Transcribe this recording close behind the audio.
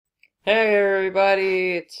Hey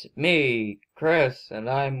everybody, it's me, Chris, and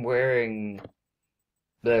I'm wearing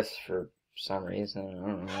this for some reason. I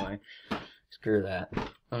don't know why. Screw that.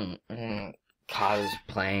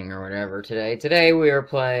 Cosplaying or whatever today. Today we are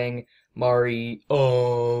playing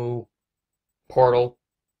Mari-0. Portal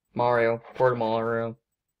Mario.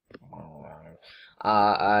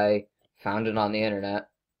 I found it on the internet.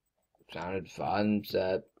 Sounded fun,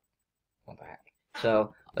 said, what the heck.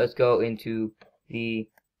 So, let's go into the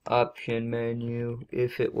option menu,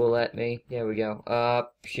 if it will let me. There we go.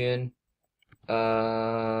 Option.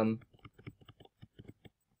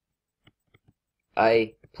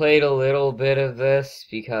 I played a little bit of this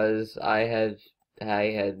because I had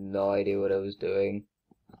no idea what I was doing.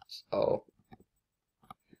 So,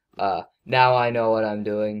 now I know what I'm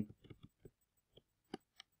doing.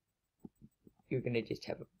 You're gonna just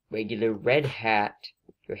have a regular red hat.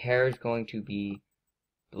 Your hair is going to be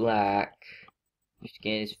black. Your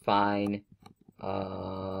skin is fine.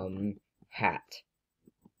 Hat.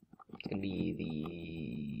 It's gonna be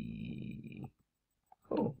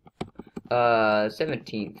the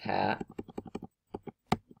 17th hat.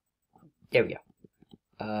 There we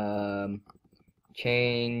go.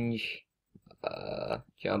 Change.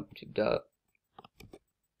 Jump to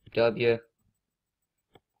W.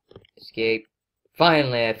 Escape.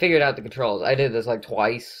 Finally, I figured out the controls. I did this like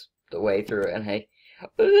twice the way through it, and I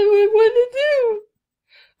what to do?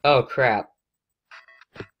 Oh crap.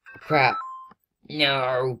 Crap.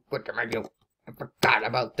 No, what am I doing? I forgot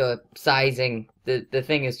about the sizing. The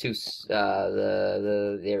thing is too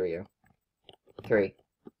there we go. 3.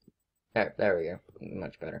 There we go.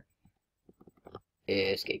 Much better.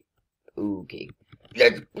 Escape. Okay.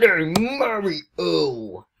 Let's play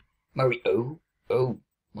Mario. Mario? Oh,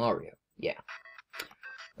 Mario. Yeah.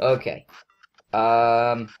 Okay.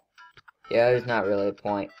 Yeah, there's not really a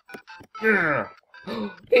point.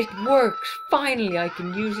 It works! Finally, I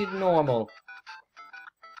can use it normal.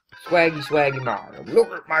 Swaggy Mario.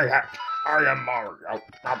 Look at my hat. I am Mario.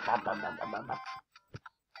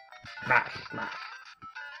 Smash.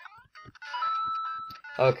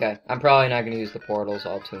 Okay, I'm probably not gonna use the portals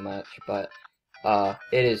all too much, but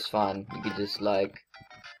it is fun. You could just like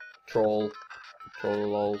troll the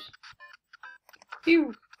lols.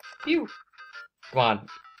 Pew. Come on.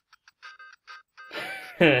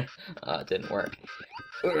 It didn't work.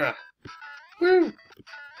 Woo!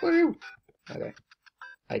 Okay.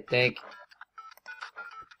 I think.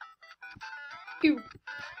 Pew!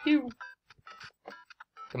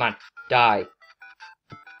 Come on, die.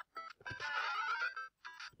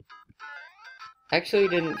 Actually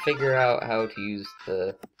didn't figure out how to use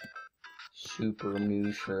the super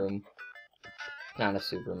mushroom. Not a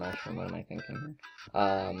super mushroom, what am I thinking here?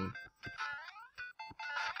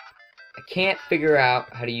 I can't figure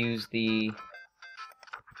out how to use the...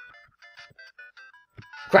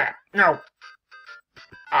 Crap! No!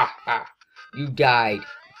 You died.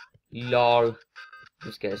 Lol.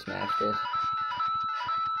 Just gonna smash this.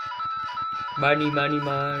 Money. Come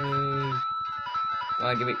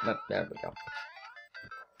on, give me... There we go.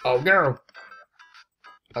 Oh, no!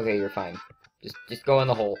 Okay, you're fine. Just go in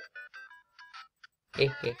the hole.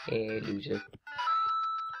 Loser.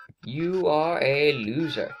 You are a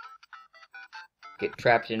loser. Get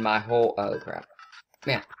trapped in my hole. Oh, crap.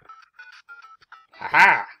 Yeah.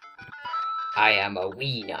 Haha! I am a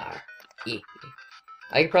wiener.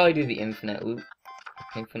 I could probably do the infinite loop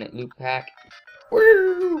pack.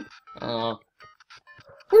 Woo!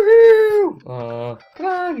 Woohoo! Come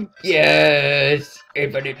on! Yes!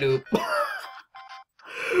 Infinite loop.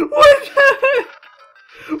 What the heck?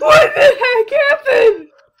 What the heck happened?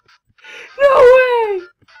 No way!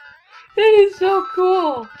 That is so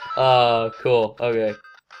cool. Cool. Okay.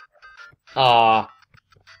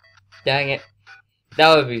 Dang it.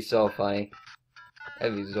 That would be so funny.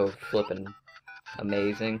 That'd be so flippin'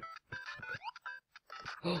 amazing.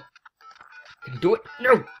 Can you do it?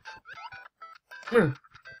 No!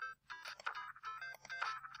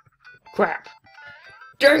 Crap!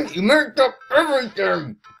 Dang, you messed up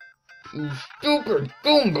everything! You stupid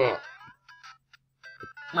Goomba!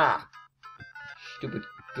 Stupid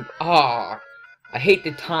Goomba. I hate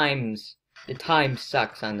the times. The time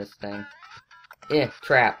sucks on this thing.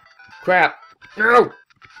 Trap. Crap! No!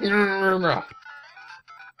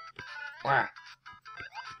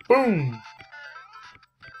 Boom!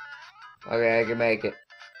 Okay, I can make it.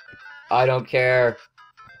 I don't care.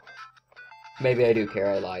 Maybe I do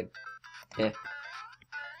care, I lied.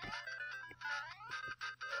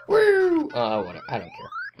 Woo! Oh, whatever. I don't care.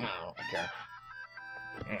 I don't care.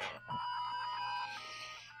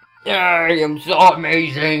 I am so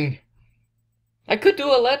amazing! I could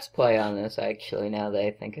do a let's play on this, actually, now that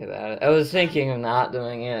I think about it. I was thinking of not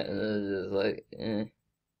doing it, and it was just like,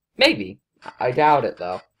 maybe. I doubt it,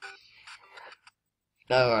 though.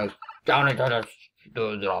 Down into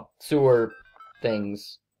the sewer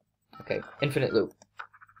things. Okay, infinite loop.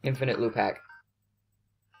 Infinite loop hack.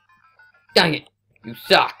 Dang it! You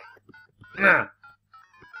suck! You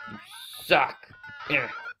suck! Yeah.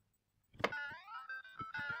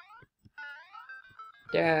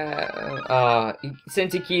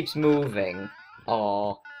 Since he keeps moving.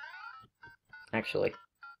 Actually.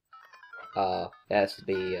 It has to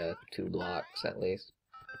be 2 blocks at least.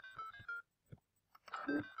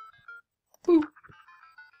 Woo.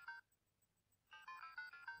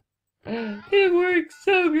 It works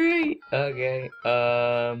so great. Okay.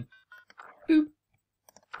 Boop.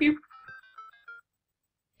 Boop.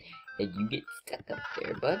 And you get stuck up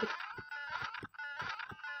there, bud.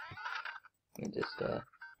 And just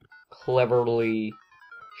cleverly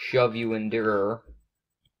shove you in there.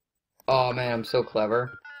 Oh man, I'm so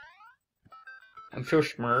clever. I'm so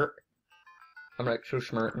smart. I'm like so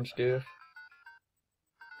smart and stuff.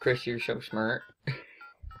 Chris, you're so smart.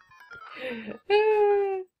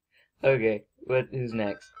 Okay, who's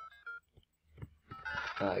next?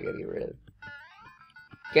 Oh, I gotta get rid of.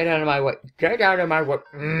 Get out of my way. Get out of my way.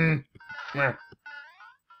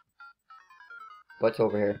 What's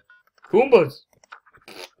over here? Goombas!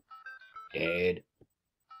 Dead.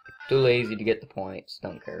 Too lazy to get the points.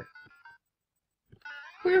 Don't care.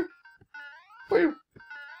 Where? Where?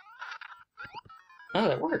 Oh,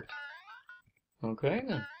 that worked. Okay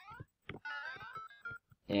then.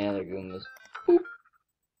 Yeah, they're Goombas. Boop.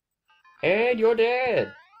 And you're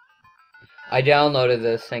dead. I downloaded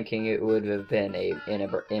this thinking it would have been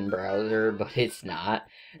in browser, but it's not.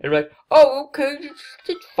 It's like, oh, okay,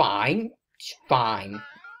 it's fine. It's fine.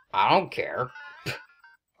 I don't care.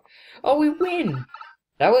 Oh, we win.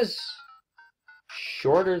 That was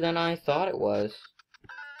shorter than I thought it was.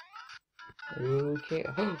 Okay.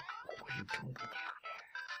 What are you doing down there?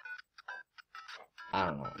 I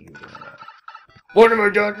don't know what you're doing there. What am I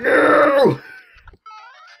doing? No!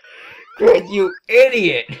 Chris, you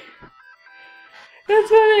idiot!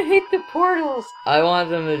 That's why I hate the portals. I want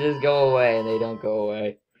them to just go away, and they don't go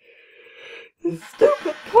away. The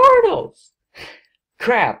stupid portals!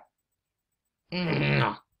 Crap.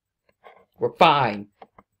 We're fine.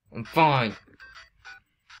 I'm fine.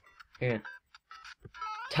 Yeah.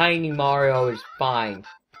 Tiny Mario is fine.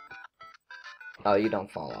 Oh, you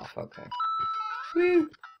don't fall off. Okay. Woo!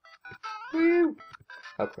 Woo!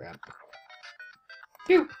 Oh, crap.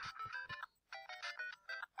 Phew!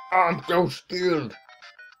 I'm so skilled!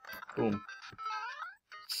 Boom.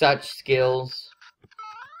 Such skills.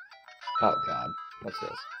 Oh, God. What's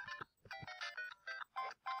this?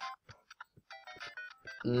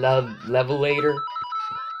 Levelator?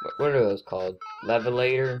 What are those called?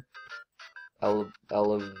 Levelator?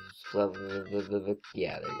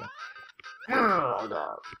 Yeah, there you go. Oh,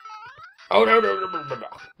 no.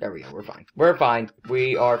 There we go, we're fine. We're fine.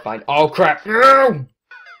 We are fine. Oh, crap! No!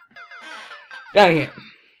 Dang it.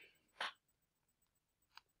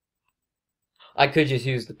 I could just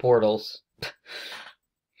use the portals.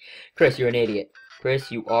 Chris, you're an idiot.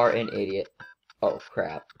 Chris, you are an idiot. Oh,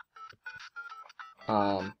 crap.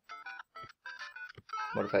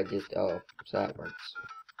 What if I just... Oh, so that works.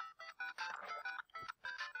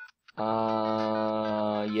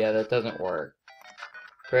 Yeah, that doesn't work.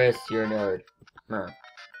 Chris, you're a nerd.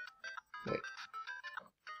 Wait.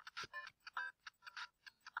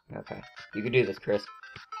 Okay. You can do this, Chris.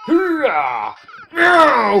 No!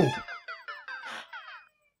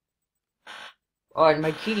 Oh,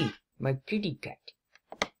 my kitty. My kitty cat.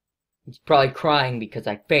 He's probably crying because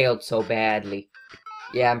I failed so badly.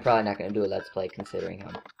 Yeah, I'm probably not going to do a Let's Play considering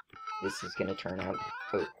how this is going to turn out.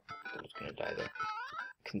 Oh, I was going to die there.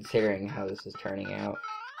 Considering how this is turning out.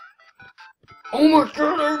 Oh my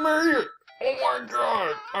god, I made it! Oh my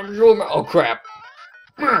god! I'm so mad. Oh crap!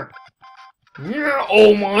 Yeah!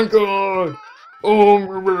 Oh my god! Oh,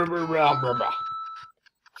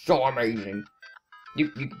 so amazing. You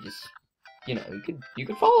could just, you know, you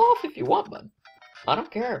could fall off if you want, bud. I don't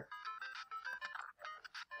care.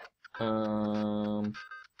 Come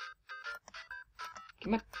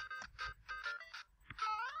on.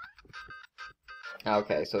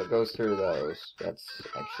 Okay, so it goes through those. That's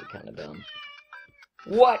actually kind of dumb.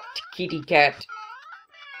 What, kitty cat?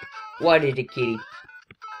 What is a kitty?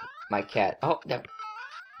 My cat. Oh, no.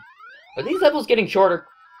 Are these levels getting shorter?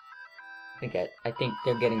 I think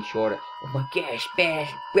they're getting shorter. Oh my gosh,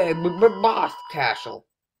 boss castle.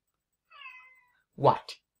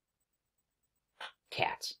 What?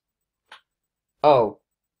 Cats. Oh.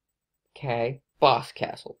 Okay. Boss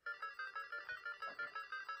Castle.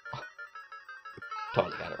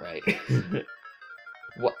 Totally got it right.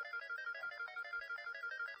 What?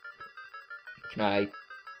 Can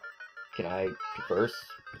I converse?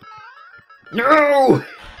 No!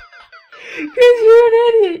 Because you're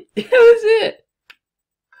an idiot! That was it!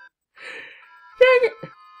 Dang it!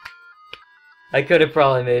 I could have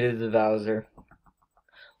probably made it as Bowser.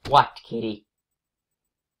 What, kitty?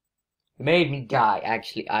 You made me die.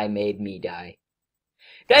 Actually, I made me die.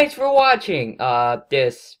 Thanks for watching,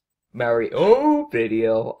 this Mari0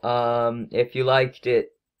 video. If you liked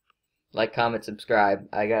it, like, comment, subscribe.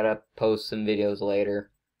 I gotta post some videos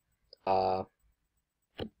later.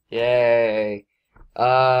 Yay.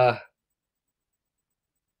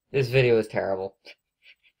 This video is terrible.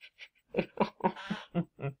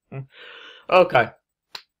 Okay.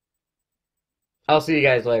 I'll see you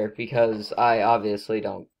guys later, because I obviously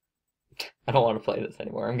don't want to play this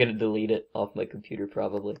anymore. I'm gonna delete it off my computer,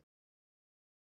 probably.